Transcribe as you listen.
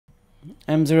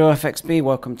M0FXB,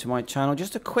 welcome to my channel.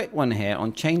 Just a quick one here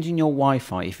on changing your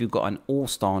Wi-Fi if you've got an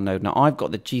Allstar node. Now I've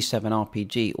got the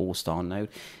G7RPG Allstar node.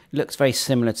 It looks very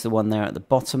similar to the one there at the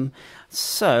bottom.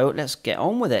 So let's get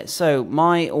on with it. So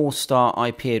my Allstar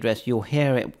IP address, you'll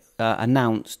hear it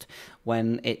announced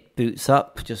when it boots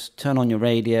up. Just turn on your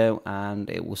radio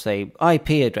and it will say IP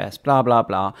address, blah, blah,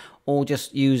 blah. Or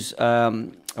just use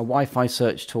a Wi-Fi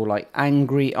search tool like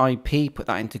Angry IP, put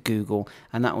that into Google,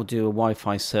 and that will do a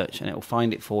Wi-Fi search and it will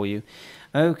find it for you.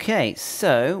 Okay,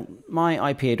 so my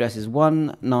IP address is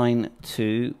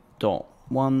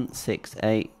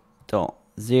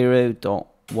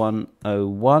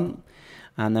 192.168.0.101,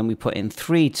 and then we put in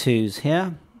 3 2s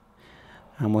here,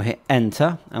 and we'll hit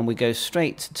enter, and we go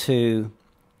straight to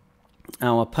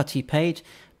our PuTTY page.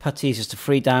 PuTTY is just a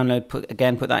free download. Put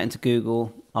that into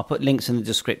Google. I'll put links in the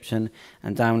description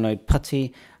and download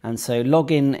PuTTY. And so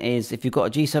login is, if you've got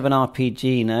a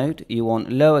G7RPG node, you want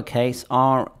lowercase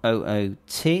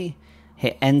ROOT,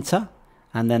 hit enter,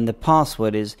 and then the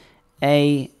password is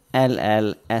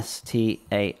ALLSTAR,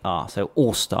 so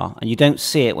Allstar, and you don't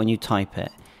see it when you type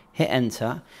it. Hit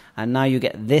enter, and now you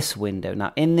get this window.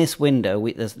 Now in this window,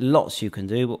 there's lots you can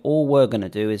do, but all we're going to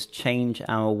do is change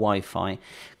our Wi-Fi.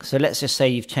 So let's just say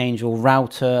you've changed your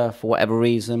router for whatever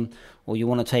reason, or you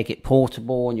want to take it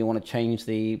portable and you want to change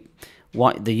the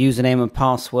username and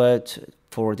password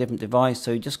for a different device.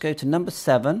 So you just go to number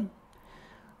 7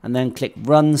 and then click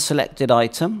run selected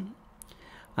item,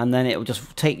 and then it will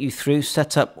just take you through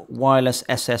set up wireless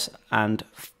SS and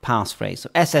passphrase. So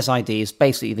SSID is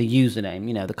basically the username,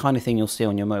 you know, the kind of thing you'll see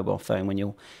on your mobile phone when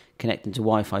you're connecting to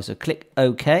Wi-Fi. So click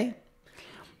OK,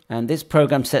 and this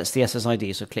program sets the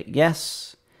SSID. So click yes.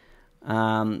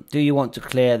 Do you want to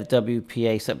clear the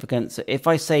WPA certificate? So if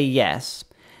I say yes,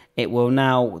 it will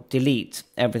now delete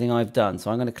everything I've done.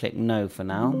 So I'm going to click no for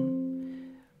now.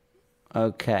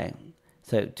 Okay.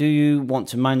 So do you want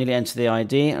to manually enter the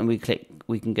ID? And we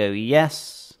can go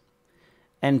yes.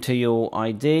 Enter your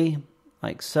ID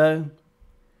like so.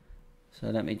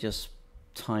 So let me just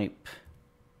type.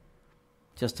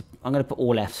 I'm going to put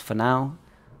all F's for now.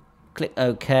 Click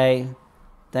OK.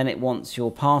 Then it wants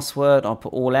your password. I'll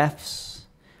put all F's.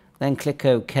 Then click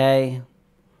OK.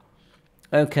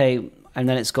 OK, and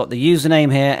then it's got the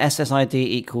username here. SSID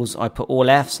equals, I put all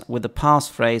F's with the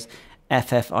passphrase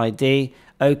FFID.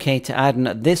 OK to add, and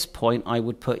at this point I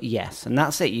would put yes. And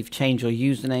that's it. You've changed your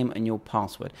username and your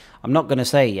password. I'm not going to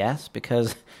say yes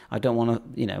because I don't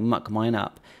want to, muck mine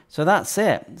up. So that's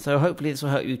it. So hopefully this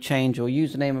will help you change your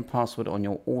username and password on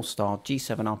your Allstar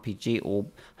G7RPG or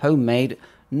homemade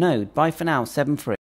node. Bye for now, 7-3.